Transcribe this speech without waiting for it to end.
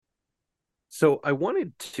So I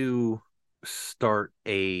wanted to start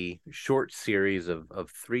a short series of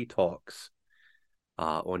three talks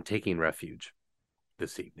on taking refuge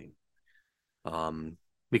this evening, um,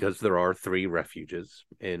 because there are three refuges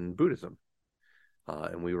in Buddhism,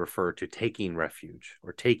 and we refer to taking refuge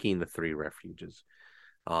or taking the three refuges.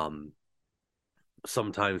 Um,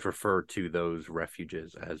 Sometimes refer to those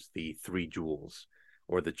refuges as the three jewels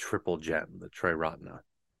or the triple gem, the Triratna.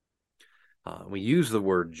 We use the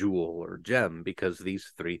word jewel or gem because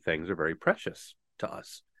these three things are very precious to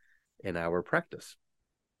us in our practice.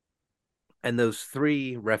 And those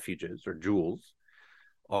three refuges or jewels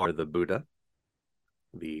are the Buddha,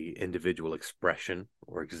 the individual expression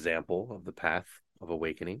or example of the path of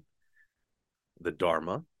awakening, the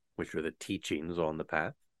Dharma, which are the teachings on the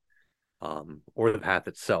path, or the path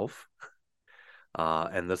itself,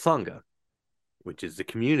 and the Sangha, which is the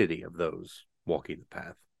community of those walking the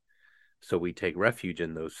path. So we take refuge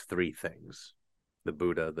in those three things: the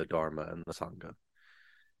Buddha, the Dharma, and the Sangha.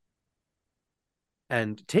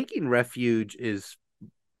 And taking refuge is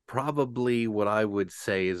probably what I would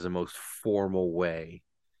say is the most formal way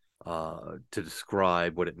to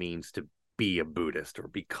describe what it means to be a Buddhist or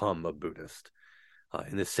become a Buddhist.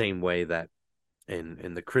 In the same way that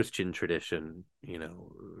in the Christian tradition,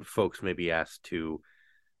 folks may be asked to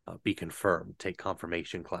be confirmed, take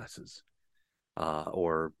confirmation classes,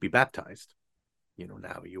 or be baptized.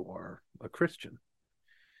 Now you are a Christian.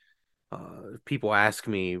 People ask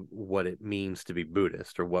me what it means to be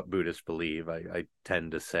Buddhist or what Buddhists believe. I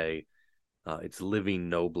tend to say it's living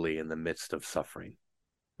nobly in the midst of suffering.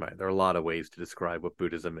 Right. There are a lot of ways to describe what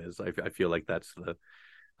Buddhism is. I feel like that's the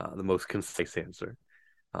most concise answer.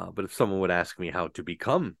 But if someone would ask me how to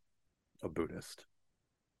become a Buddhist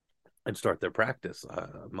and start their practice,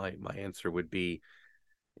 my answer would be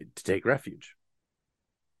to take refuge,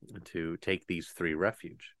 to take these three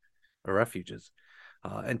refuges.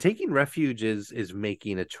 And taking refuge is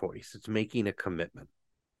making a choice. It's making a commitment,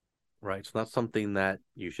 right? It's not something that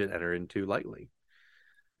you should enter into lightly.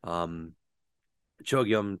 Chogyam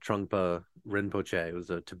Trungpa Rinpoche was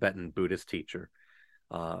a Tibetan Buddhist teacher,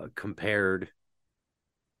 compared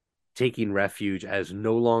taking refuge as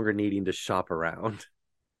no longer needing to shop around,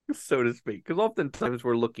 so to speak. Because oftentimes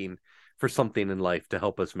we're looking for something in life to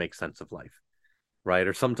help us make sense of life, right?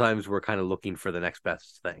 Or sometimes we're kind of looking for the next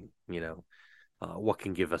best thing, what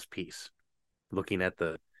can give us peace, looking at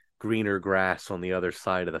the greener grass on the other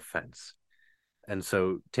side of the fence. And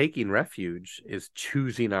so taking refuge is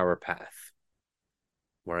choosing our path,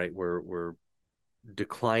 right? We're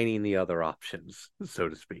declining the other options, so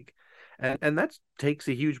to speak. And that takes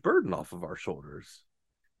a huge burden off of our shoulders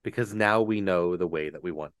because now we know the way that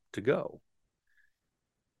we want to go.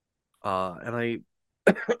 And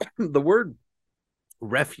the word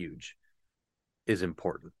refuge is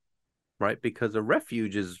important, right? Because a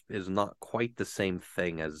refuge is not quite the same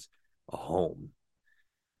thing as a home,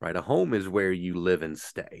 right? A home is where you live and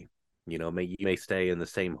stay. You may stay in the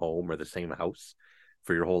same home or the same house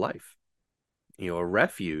for your whole life. A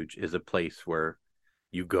refuge is a place where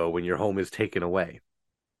you go when your home is taken away.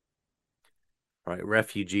 Right?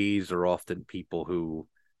 Refugees are often people who,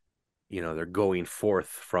 they're going forth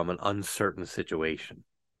from an uncertain situation.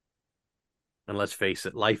 And let's face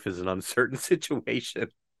it, life is an uncertain situation,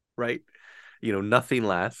 right? Nothing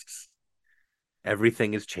lasts.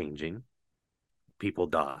 Everything is changing. People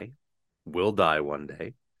die, will die one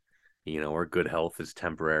day. Our good health is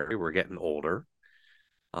temporary. We're getting older.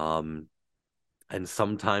 Um, and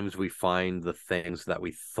sometimes we find the things that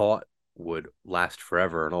we thought would last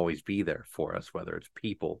forever and always be there for us, whether it's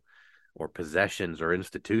people or possessions or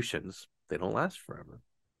institutions, they don't last forever.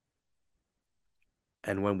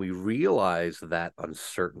 And when we realize that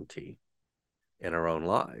uncertainty in our own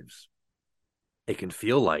lives, it can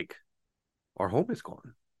feel like our home is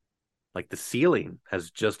gone. Like the ceiling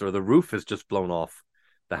has just, or the roof has just blown off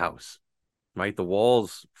the house, right? The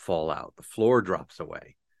walls fall out, the floor drops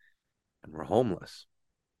away, and we're homeless.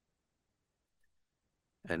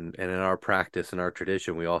 And in our practice, in our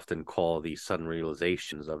tradition, we often call these sudden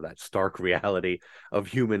realizations of that stark reality of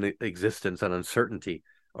human existence and uncertainty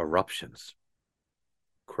eruptions.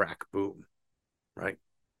 Crack, boom, right?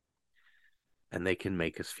 And they can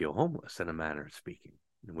make us feel homeless in a manner of speaking.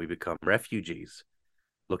 And we become refugees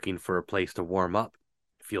looking for a place to warm up,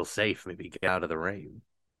 feel safe, maybe get out of the rain.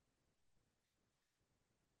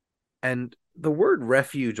 And the word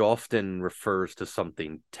refuge often refers to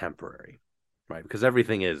something temporary, right? Because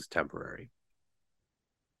everything is temporary.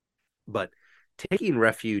 But taking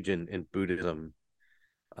refuge in Buddhism,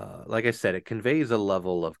 like I said, it conveys a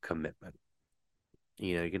level of commitment.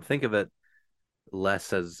 You can think of it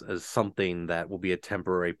less as something that will be a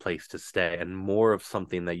temporary place to stay, and more of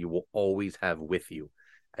something that you will always have with you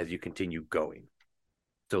as you continue going.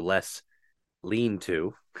 So less lean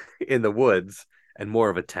to in the woods and more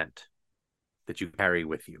of a tent that you carry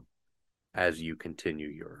with you as you continue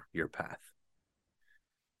your path.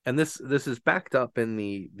 And this is backed up in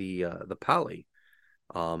the Pali,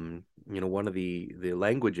 one of the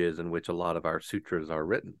languages in which a lot of our sutras are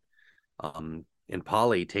written. In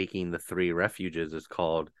Pali, taking the three refuges is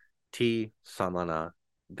called Ti Samana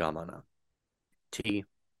Gamana. Ti,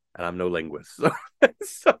 and I'm no linguist,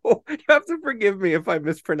 so you have to forgive me if I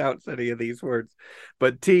mispronounce any of these words.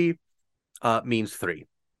 But Ti means three,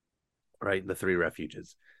 right? The three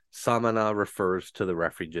refuges. Samana refers to the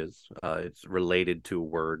refuges. It's related to a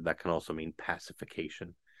word that can also mean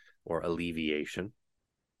pacification or alleviation,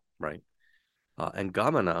 right? And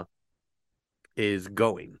Gamana is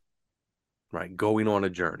going, right? Going on a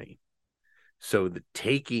journey. So the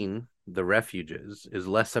taking the refuges is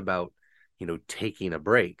less about, taking a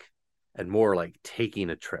break and more like taking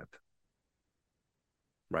a trip,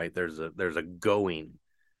 right? There's a going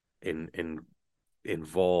in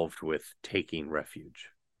involved with taking refuge.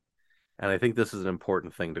 And I think this is an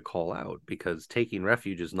important thing to call out, because taking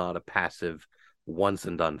refuge is not a passive once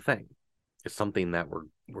and done thing. It's something that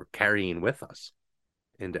we're carrying with us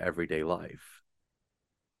into everyday life.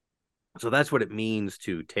 So that's what it means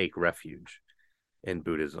to take refuge in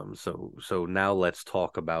Buddhism. So now let's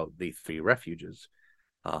talk about the three refuges.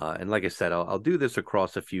 And like I said, I'll do this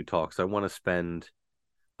across a few talks. I want to spend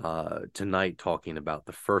tonight talking about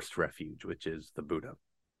the first refuge, which is the Buddha.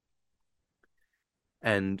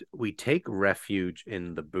 And we take refuge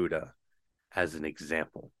in the Buddha as an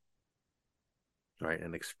example, right?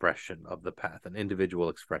 An expression of the path, an individual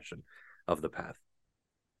expression of the path.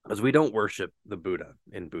 Because we don't worship the Buddha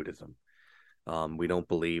in Buddhism. We don't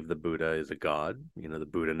believe the Buddha is a god. The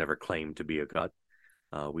Buddha never claimed to be a god.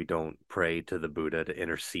 We don't pray to the Buddha to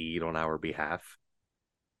intercede on our behalf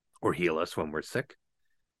or heal us when we're sick.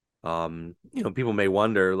 People may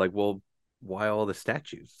wonder, like, well, why all the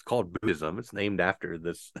statues? It's called Buddhism. It's named after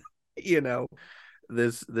this,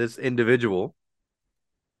 this individual.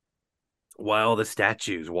 Why all the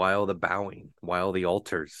statues? Why all the bowing? Why all the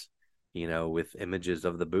altars? With images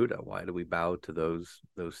of the Buddha. Why do we bow to those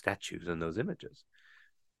statues and those images?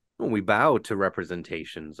 When we bow to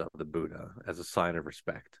representations of the Buddha as a sign of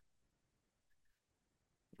respect,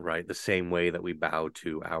 right? The same way that we bow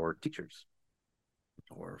to our teachers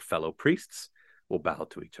or fellow priests will bow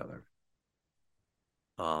to each other.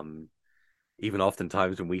 Even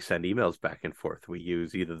oftentimes when we send emails back and forth, we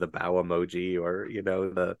use either the bow emoji or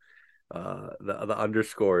the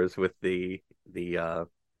underscores with the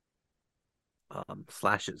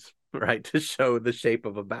slashes, right, to show the shape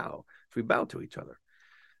of a bow. So we bow to each other.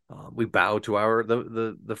 We bow to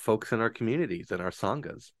the folks in our communities and our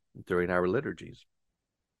sanghas during our liturgies,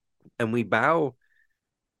 and we bow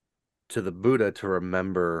to the Buddha to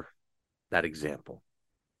remember that example.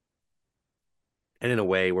 And in a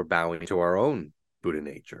way, we're bowing to our own Buddha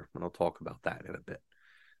nature, and I'll talk about that in a bit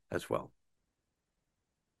as well.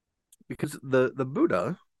 Because the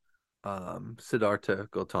Buddha, Siddhartha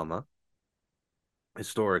Gautama,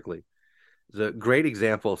 historically, is a great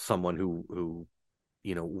example of someone who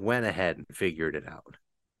went ahead and figured it out,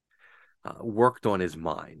 worked on his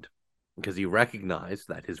mind, because he recognized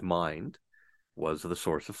that his mind was the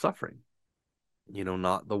source of suffering.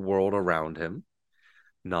 Not the world around him,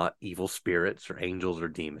 not evil spirits or angels or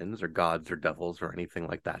demons or gods or devils or anything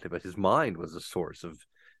like that, but his mind was a source of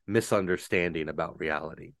misunderstanding about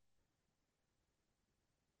reality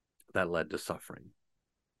that led to suffering.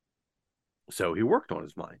 So he worked on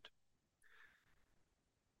his mind.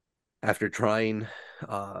 After trying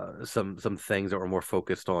some things that were more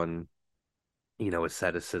focused on,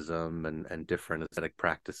 asceticism and different ascetic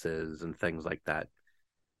practices and things like that,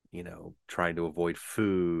 trying to avoid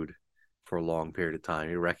food for a long period of time,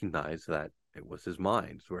 he recognized that it was his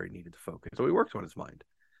mind where he needed to focus. So he worked on his mind.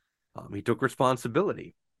 He took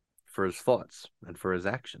responsibility for his thoughts and for his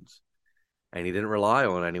actions, and he didn't rely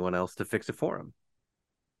on anyone else to fix it for him,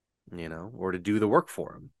 or to do the work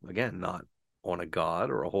for him. Again, not on a god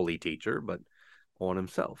or a holy teacher, but on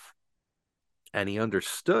himself. And he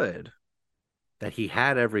understood that he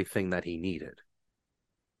had everything that he needed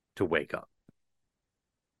to wake up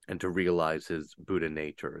and to realize his Buddha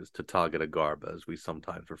nature, his Tathagata Garbha, as we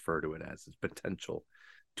sometimes refer to it as, his potential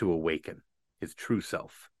to awaken, his true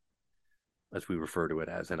self, as we refer to it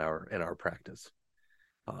as in our practice.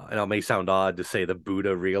 And it may sound odd to say the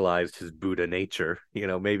Buddha realized his Buddha nature.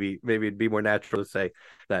 Maybe it'd be more natural to say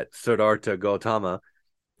that Siddhartha Gautama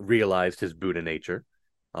realized his Buddha nature.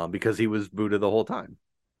 because he was Buddha the whole time.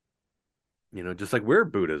 Just like we're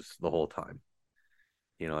Buddhas the whole time.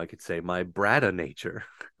 I could say my Brahma nature,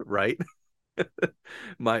 right?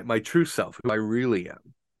 my true self, who I really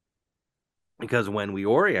am. Because when we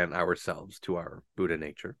orient ourselves to our Buddha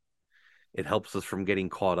nature, it helps us from getting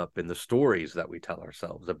caught up in the stories that we tell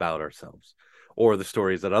ourselves about ourselves, or the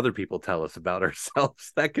stories that other people tell us about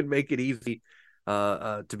ourselves. That can make it easy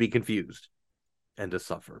to be confused and to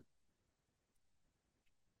suffer.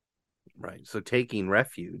 Right. So taking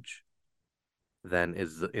refuge then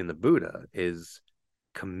is in the Buddha is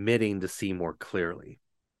committing to see more clearly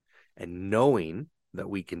and knowing that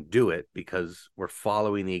we can do it because we're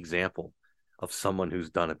following the example of someone who's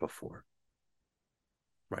done it before.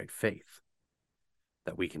 Right? Faith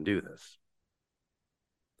that we can do this.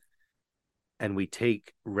 And we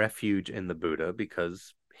take refuge in the Buddha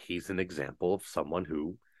because he's an example of someone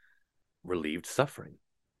who relieved suffering,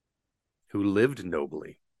 who lived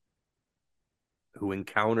nobly, who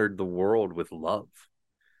encountered the world with love,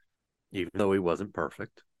 even though he wasn't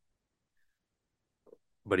perfect,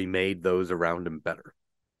 but he made those around him better.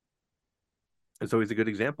 And so he's a good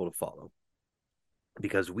example to follow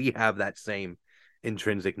because we have that same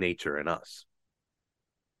intrinsic nature in us.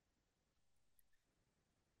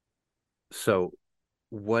 So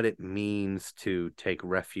what it means to take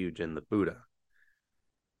refuge in the Buddha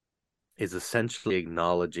is essentially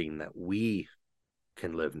acknowledging that we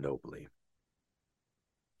can live nobly,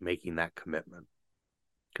 making that commitment,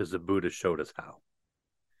 because the Buddha showed us how.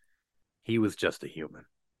 He was just a human,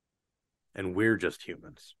 and we're just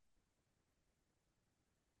humans.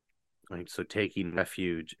 Right? So taking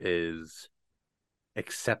refuge is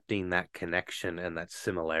accepting that connection and that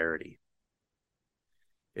similarity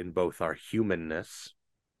in both our humanness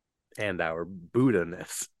and our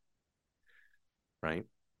Buddha-ness. Right?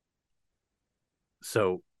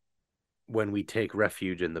 So when we take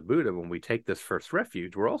refuge in the Buddha, when we take this first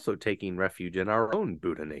refuge, we're also taking refuge in our own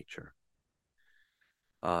Buddha nature.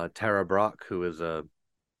 Tara Brach, who is a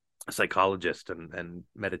psychologist and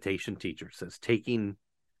meditation teacher, says taking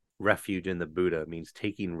refuge in the Buddha means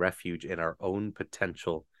taking refuge in our own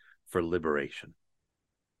potential for liberation.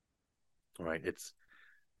 All right. It's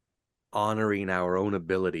honoring our own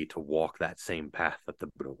ability to walk that same path that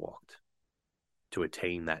the Buddha walked, to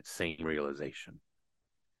attain that same realization.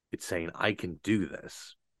 It's saying, I can do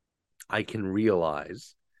this. I can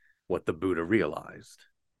realize what the Buddha realized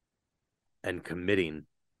and committing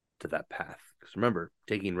to that path. Because remember,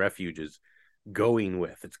 taking refuge is going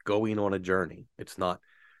with, it's going on a journey. It's not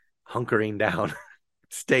hunkering down,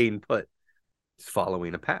 staying put. It's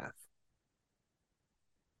following a path.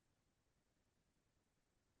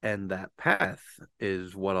 And that path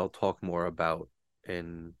is what I'll talk more about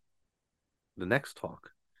in the next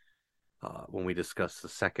talk when we discuss the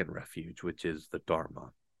second refuge, which is the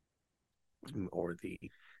Dharma, or the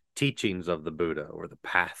teachings of the Buddha, or the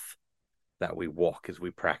path that we walk as we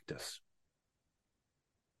practice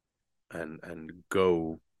and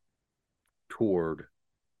go toward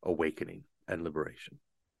awakening and liberation.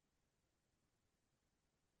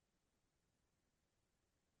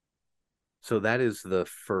 So that is the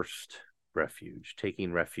first refuge,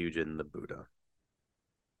 taking refuge in the Buddha.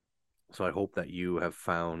 So I hope that you have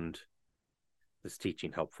found this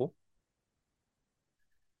teaching helpful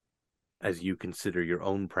as you consider your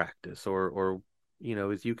own practice, or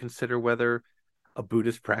as you consider whether a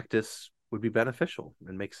Buddhist practice would be beneficial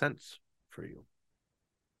and make sense for you.